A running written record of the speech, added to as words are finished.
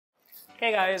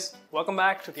Hey guys, welcome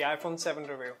back to the iPhone 7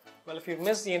 review. Well, if you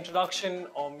missed the introduction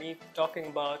or me talking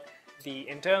about the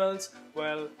internals,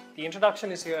 well, the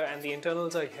introduction is here and the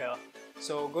internals are here.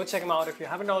 So go check them out if you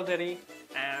haven't already,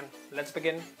 and let's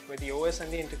begin with the OS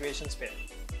and the integration bit.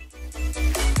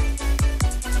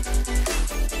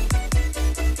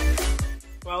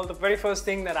 Well, the very first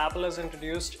thing that Apple has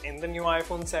introduced in the new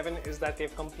iPhone 7 is that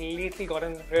they've completely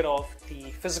gotten rid of the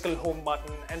physical home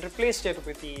button and replaced it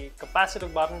with the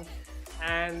capacitive button.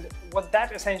 And what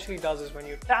that essentially does is when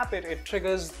you tap it, it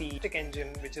triggers the Taptic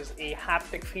Engine, which is a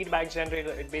haptic feedback generator.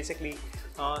 It basically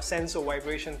sends a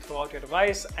vibration throughout your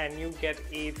device and you get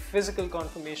a physical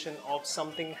confirmation of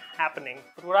something happening.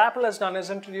 But what Apple has done is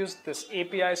introduced this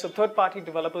API so third-party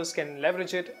developers can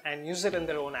leverage it and use it in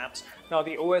their own apps. Now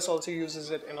the OS also uses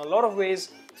it in a lot of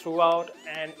ways throughout,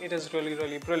 and it is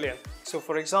really brilliant. So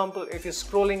for example, if you're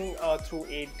scrolling through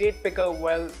a date picker,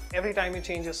 well, every time you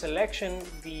change a selection,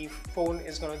 the phone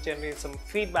is going to generate some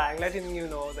feedback letting you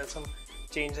know that some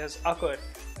change has occurred.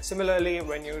 Similarly,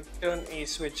 when you turn a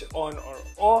switch on or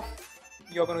off,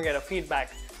 you're going to get a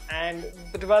feedback, and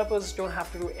the developers don't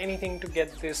have to do anything to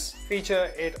get this feature.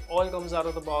 It all comes out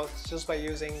of the box just by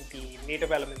using the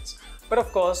native elements. But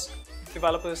of course,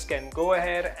 developers can go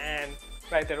ahead and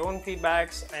write their own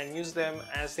feedbacks and use them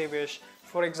as they wish.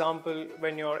 For example,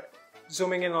 when you're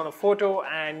zooming in on a photo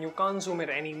and you can't zoom it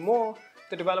anymore,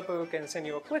 the developer can send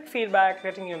you a quick feedback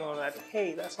letting you know that,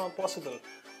 hey, that's not possible.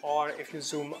 Or if you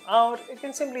zoom out, it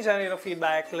can simply generate a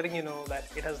feedback letting you know that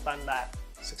it has done that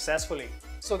successfully.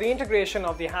 So the integration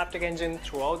of the Taptic Engine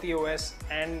throughout the OS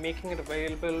and making it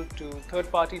available to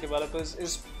third-party developers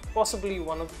is possibly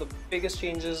one of the biggest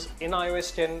changes in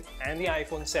iOS 10 and the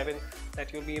iPhone 7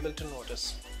 that you'll be able to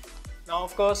notice. Now,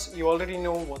 of course, you already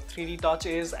know what 3D Touch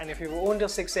is, and if you've owned a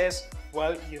 6S,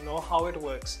 well, you know how it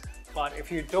works. But if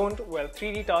you don't, well,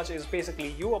 3D Touch is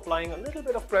basically you applying a little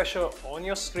bit of pressure on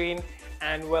your screen,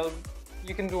 and well,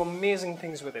 you can do amazing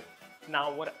things with it.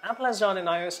 Now, what Apple has done in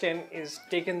iOS 10 is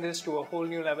taken this to a whole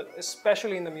new level,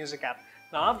 especially in the Music app.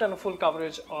 Now, I've done a full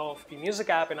coverage of the Music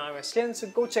app in iOS 10, so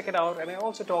go check it out, and I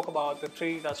also talk about the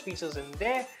 3D Touch features in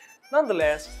there.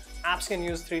 Nonetheless, apps can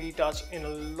use 3D Touch in a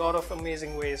lot of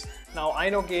amazing ways. Now, I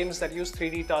know games that use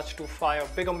 3D Touch to fire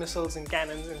bigger missiles and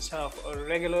cannons instead of a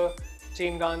regular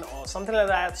chain gun or something like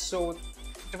that, so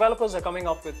developers are coming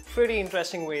up with pretty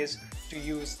interesting ways to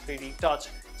use 3D Touch.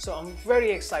 So I'm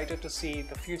very excited to see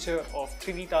the future of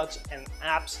 3D Touch and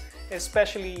apps,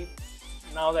 especially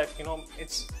now that, you know,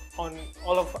 it's on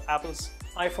all of Apple's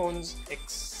iPhones,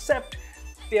 except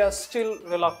they are still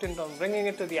reluctant on bringing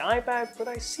it to the iPad, but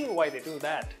I see why they do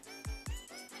that.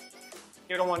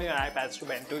 You don't want your iPads to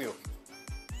bend, do you?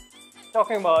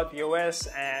 Talking about the OS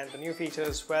and the new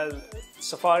features, well,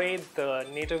 Safari, the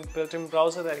native built-in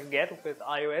browser that you get with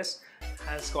iOS,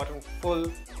 has gotten full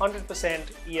 100%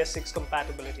 ES6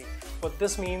 compatibility. What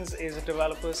this means is that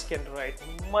developers can write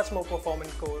much more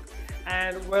performant code,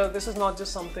 and well, this is not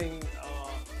just something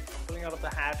pulling out of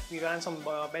the hat. We ran some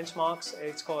benchmarks.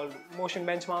 It's called motion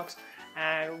benchmarks,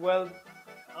 and well,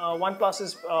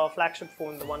 OnePlus's flagship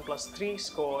phone, the OnePlus 3,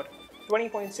 scored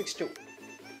 20.62.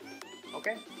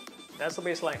 Okay, that's the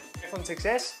baseline. iPhone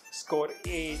 6s scored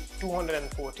a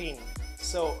 214.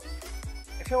 So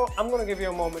I'm going to give you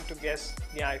a moment to guess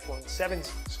the iPhone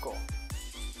 7's score.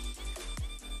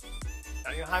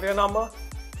 Now you have your number.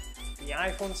 The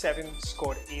iPhone 7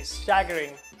 scored a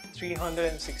staggering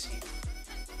 360.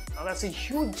 Now that's a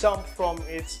huge jump from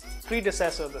its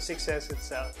predecessor, the 6S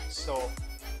itself. So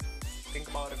think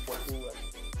about it what you will.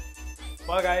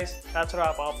 Well guys, that's a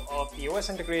wrap up of the OS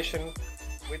integration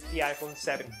with the iPhone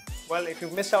 7. Well, if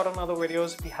you've missed out on other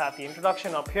videos, we have the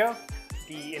introduction up here,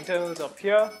 the internals up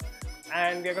here,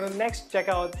 and we're going to next check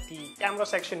out the camera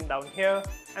section down here,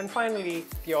 and finally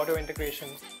the audio integration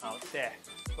out there.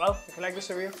 Well, if you like this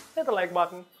review, hit the like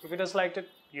button. If you disliked it,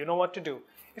 you know what to do.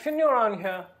 If you're new around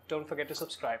here, don't forget to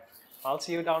subscribe. I'll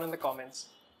see you down in the comments.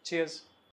 Cheers.